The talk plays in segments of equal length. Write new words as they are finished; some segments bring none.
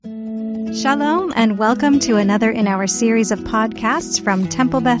Shalom and welcome to another in our series of podcasts from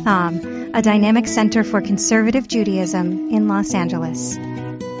Temple Beth Am, a dynamic center for conservative Judaism in Los Angeles.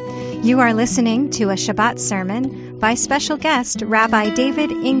 You are listening to a Shabbat sermon by special guest Rabbi David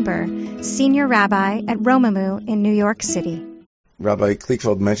Ingber, Senior Rabbi at Romemu in New York City. Rabbi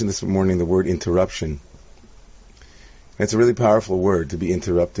Klickfeld mentioned this morning the word interruption. It's a really powerful word, to be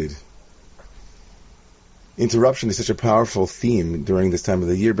interrupted. Interruption is such a powerful theme during this time of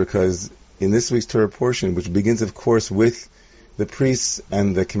the year because in this week's Torah portion, which begins, of course, with the priests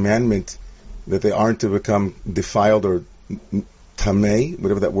and the commandment that they aren't to become defiled or tamei,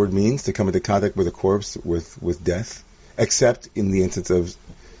 whatever that word means, to come into contact with a corpse, with death, except in the instance of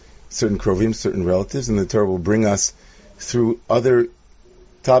certain krovim, certain relatives, and the Torah will bring us through other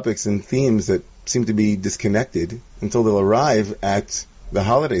topics and themes that seem to be disconnected until they'll arrive at the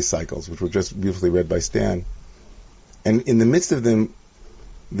holiday cycles, which were just beautifully read by Stan. And in the midst of them,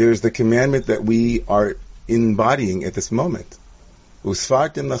 there's the commandment that we are embodying at this moment.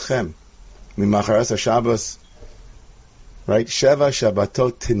 Usfartim lachem mimacharas haShabbos, right? Sheva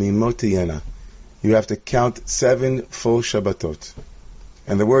Shabbatot timimot tiyena. You have to count 7 full Shabbatot.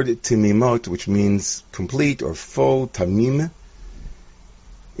 And the word timimot, which means complete or full, tamim,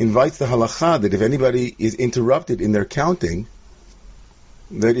 invites the halacha that if anybody is interrupted in their counting,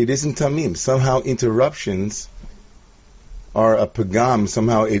 that it isn't tamim. Somehow interruptions are a pagam.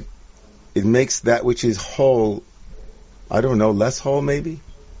 Somehow it makes that which is whole, I don't know, less whole maybe?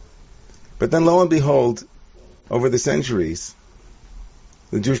 But then lo and behold, over the centuries,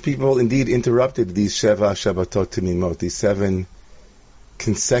 the Jewish people indeed interrupted these Sheva Shabbatot Timimot, these 7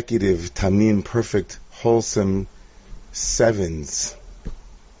 consecutive tamim, perfect, wholesome sevens.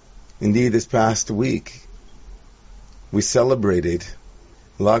 Indeed, this past week, we celebrated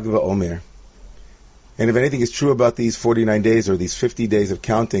Lag BaOmer. And if anything is true about these 49 days or these 50 days of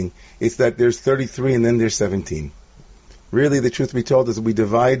counting, it's that there's 33 and then there's 17. Really, the truth be told is we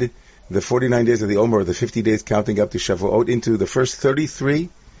divide the 49 days of the Omer, or the 50 days counting up to Shavuot, into the first 33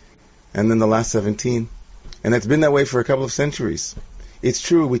 and then the last 17. And that's been that way for a couple of centuries. It's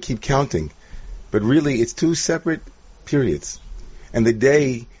true, we keep counting, but really it's 2 separate periods. And the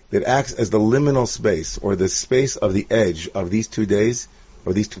day that acts as the liminal space, or the space of the edge of these 2 days,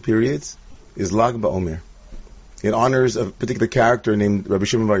 or these 2 periods, is Lag BaOmer. It honors a particular character named Rabbi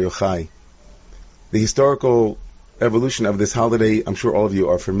Shimon Bar Yochai. The historical evolution of this holiday, I'm sure all of you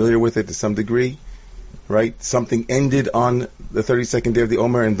are familiar with it to some degree, right? Something ended on the 32nd day of the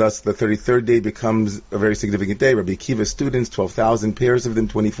Omer, and thus the 33rd day becomes a very significant day. Rabbi Akiva's students, 12,000 pairs of them,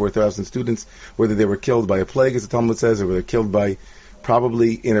 24,000 students, whether they were killed by a plague, as the Talmud says, or were they killed by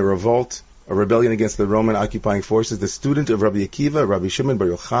probably in a revolt, a rebellion against the Roman occupying forces, the student of Rabbi Akiva, Rabbi Shimon Bar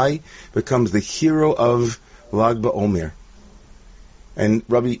Yochai, becomes the hero of Lag BaOmer. And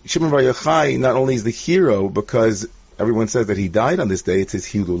Rabbi Shimon Bar Yochai not only is the hero because everyone says that he died on this day, it's his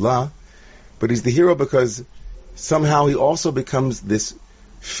Hilulah, but he's the hero because somehow he also becomes this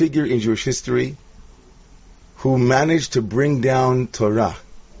figure in Jewish history who managed to bring down Torah,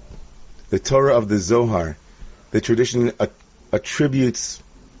 the Torah of the Zohar. The tradition attributes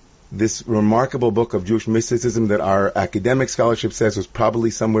this remarkable book of Jewish mysticism that our academic scholarship says was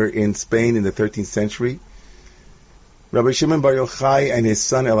probably somewhere in Spain in the 13th century. Rabbi Shimon Bar Yochai and his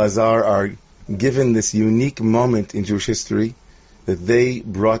son Elazar are given this unique moment in Jewish history that they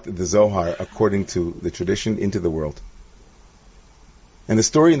brought the Zohar, according to the tradition, into the world. And the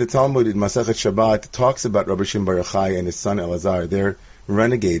story in the Talmud in Masechet Shabbat talks about Rabbi Shimon Bar Yochai and his son Elazar. They're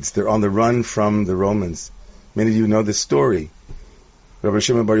renegades. They're on the run from the Romans. Many of you know this story. Rabbi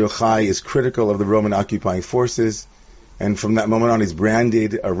Shimon Bar Yochai is critical of the Roman occupying forces, and from that moment on he's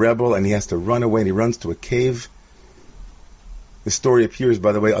branded a rebel, and he has to run away, and he runs to a cave. The story appears,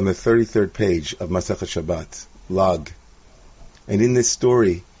 by the way, on the 33rd page of Masechet Shabbat, Lag. And in this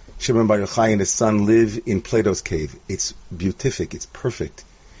story, Shimon Bar Yochai and his son live in Plato's cave. It's beatific, it's perfect,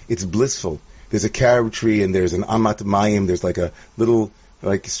 it's blissful. There's a carob tree, and there's an amat mayim, there's like a little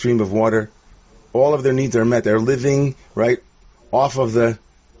stream of water. All of their needs are met. They're living, right, off of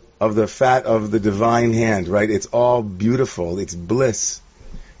the fat of the divine hand, right? It's all beautiful. It's bliss.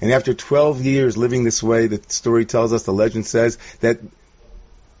 And after 12 years living this way, the story tells us, the legend says, that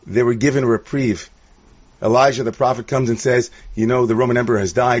they were given a reprieve. Elijah the prophet comes and says, you know, the Roman emperor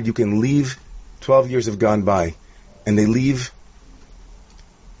has died. You can leave. 12 years have gone by. And they leave.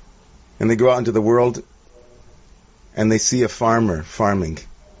 And they go out into the world. And they see a farmer farming.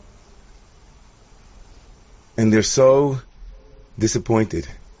 And they're so disappointed.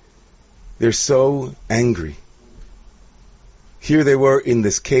 They're so angry. Here they were in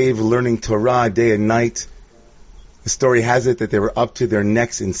this cave learning Torah day and night, The story has it that they were up to their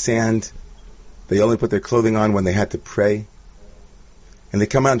necks in sand. They only put their clothing on when they had to pray. And they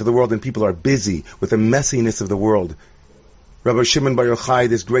come out into the world and people are busy with the messiness of the world. Rabbi Shimon Bar Yochai,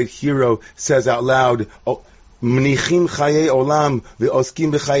 this great hero, says out loud, Mnichim chaye olam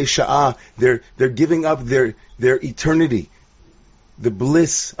ve'oskim b'chaye sha'ah. They're giving up their eternity, the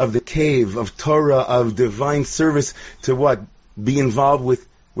bliss of the cave, of Torah, of divine service, to what? Be involved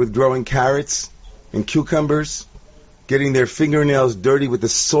with growing carrots and cucumbers, getting their fingernails dirty with the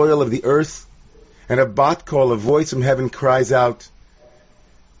soil of the earth. And a bat call, a voice from heaven cries out,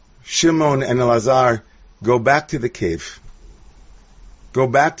 Shimon and Elazar, go back to the cave. Go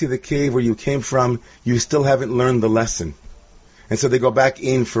back to the cave where you came from. You still haven't learned the lesson. And so they go back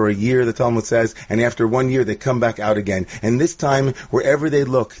in for a year, the Talmud says, and after 1 year they come back out again. And this time, wherever they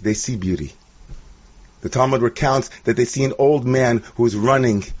look, they see beauty. The Talmud recounts that they see an old man who's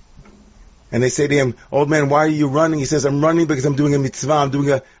running. And they say to him, old man, why are you running? He says, I'm running because I'm doing a mitzvah, I'm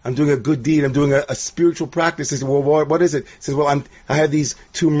doing a good deed, I'm doing a spiritual practice. He says, well, what is it? He says, well, I have these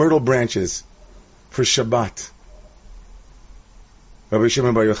 2 myrtle branches for Shabbat. Rabbi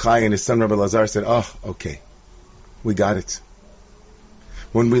Shimon Bar Yochai and his son Rabbi Elazar said, oh, okay, we got it.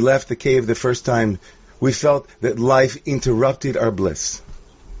 When we left the cave the first time, we felt that life interrupted our bliss.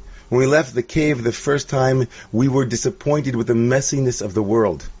 When we left the cave the first time, we were disappointed with the messiness of the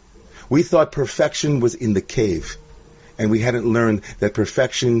world. We thought perfection was in the cave, and we hadn't learned that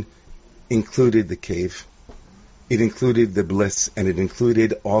perfection included the cave. It included the bliss, and it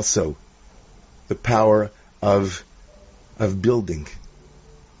included also the power of building.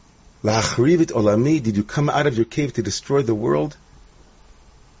 La'achrivit olami, did you come out of your cave to destroy the world?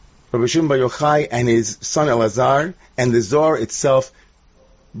 Rabbi Shimon Bar Yochai and his son Elazar and the Zohar itself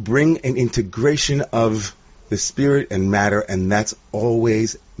bring an integration of the spirit and matter, and that's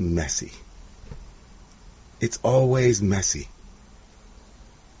always messy. It's always messy.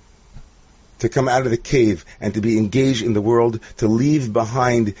 To come out of the cave and to be engaged in the world, to leave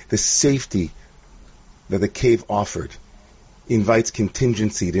behind the safety that the cave offered, invites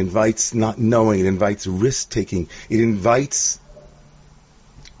contingency, it invites not knowing, it invites risk-taking, it invites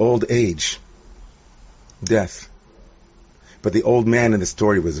old age, death. But the old man in the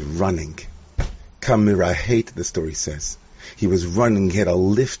story was running. Kamirahate, the story says. He was running, he had a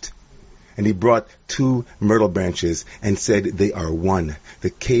lift, and he brought 2 myrtle branches and said they are one.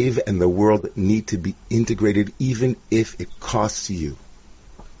 The cave and the world need to be integrated even if it costs you,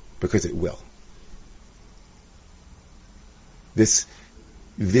 because it will. This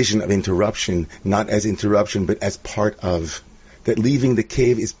vision of interruption, not as interruption, but as part of, that leaving the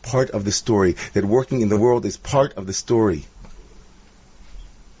cave is part of the story, that working in the world is part of the story.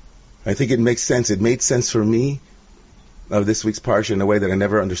 I think it makes sense. It made sense for me of this week's Parsha in a way that I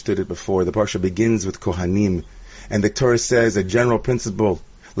never understood it before. The Parsha begins with Kohanim, and the Torah says a general principle,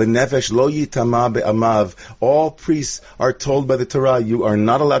 L'nefesh lo yitama be'amav. All priests are told by the Torah, you are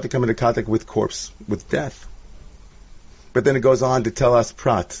not allowed to come into contact with corpse, with death. But then it goes on to tell us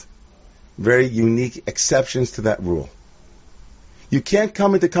prat, very unique exceptions to that rule. You can't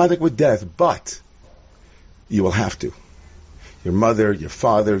come into contact with death, but you will have to. Your mother, your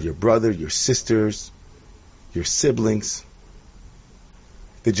father, your brother, your sisters, your siblings.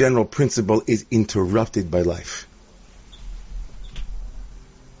 The general principle is interrupted by life.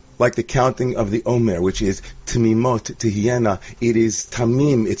 Like the counting of the Omer, which is Tamimot, Tehiyena, it is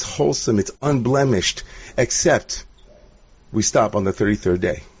Tamim, it's wholesome, it's unblemished, except we stop on the 33rd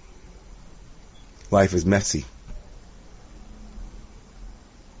day. Life is messy.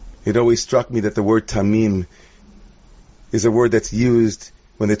 It always struck me that the word Tamim is a word that's used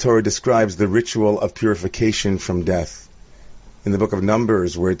when the Torah describes the ritual of purification from death. In the book of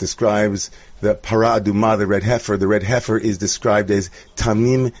Numbers, where it describes the para aduma, the red heifer is described as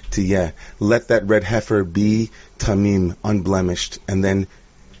tamim tiyeh. Let that red heifer be tamim, unblemished. And then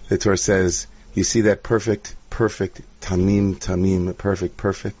the Torah says, you see that perfect, tamim,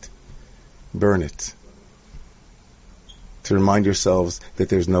 perfect? Burn it. To remind yourselves that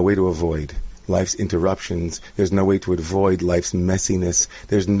there's no way to avoid life's interruptions. There's no way to avoid life's messiness.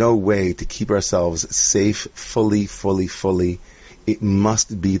 There's no way to keep ourselves safe fully. It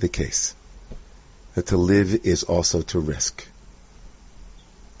must be the case that to live is also to risk.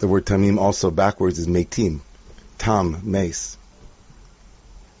 The word tamim also backwards is meitim. Tam, mace.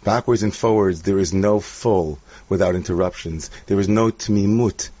 Backwards and forwards, there is no full without interruptions. There is no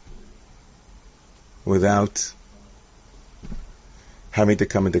tmimut without having to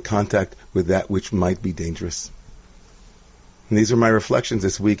come into contact with that which might be dangerous. And these are my reflections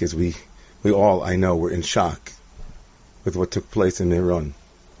this week as we all, I know, were in shock with what took place in Iran.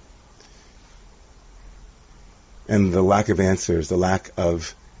 and the lack of answers, the lack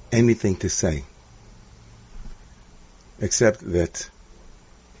of anything to say, except that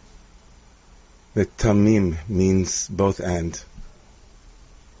tamim means both and.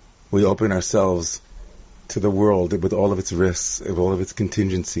 We open ourselves to the world with all of its risks, with all of its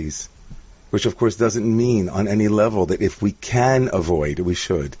contingencies, which of course doesn't mean on any level that if we can avoid, we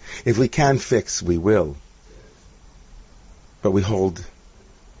should. If we can fix, we will. But we hold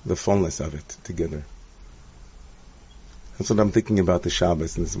the fullness of it together. That's what I'm thinking about the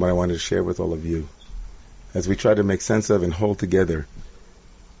Shabbos, and this is what I wanted to share with all of you. As we try to make sense of and hold together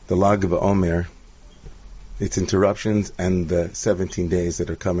the Lag BaOmer, its interruptions, and the 17 days that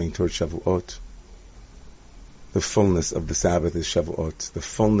are coming towards Shavuot. The fullness of the Sabbath is Shavuot, the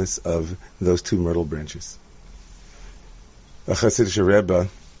fullness of those two myrtle branches. A Hasidic Rebbe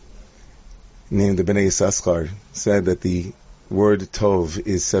named the Bnei Yissaschar said that the word Tov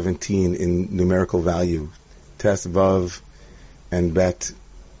is 17 in numerical value. Tes, Vav, and Bet,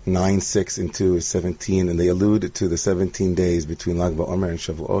 9, 6, and 2 is 17, and they allude to the 17 days between Lag BaOmer and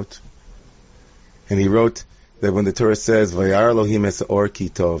Shavuot. And he wrote that when the Torah says, Vayar Elohim es or ki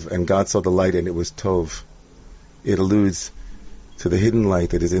tov, and God saw the light and it was Tov, it alludes to the hidden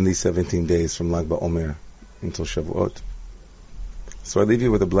light that is in these 17 days from Lag BaOmer until Shavuot. So I leave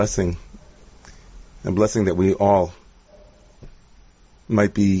you with a blessing that we all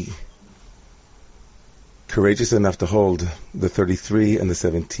might be courageous enough to hold the 33 and the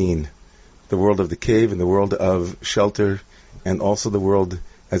 17, the world of the cave and the world of shelter, and also the world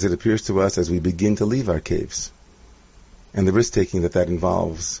as it appears to us as we begin to leave our caves, and the risk-taking that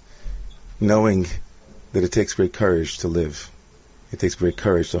involves, knowing that it takes great courage to live. It takes great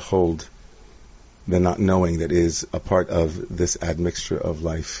courage to hold the not knowing that is a part of this admixture of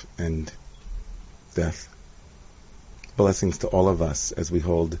life and death. Blessings to all of us as we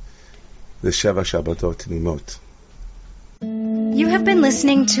hold the Sheva Shabbatot Nimot. You have been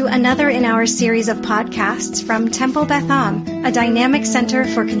listening to another in our series of podcasts from Temple Beth Am, a dynamic center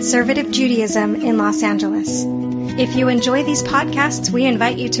for conservative Judaism in Los Angeles. If you enjoy these podcasts, we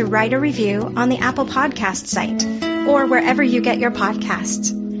invite you to write a review on the Apple Podcast site or wherever you get your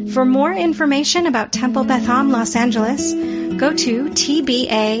podcasts. For more information about Temple Beth Am Los Angeles, go to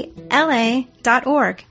tbala.org.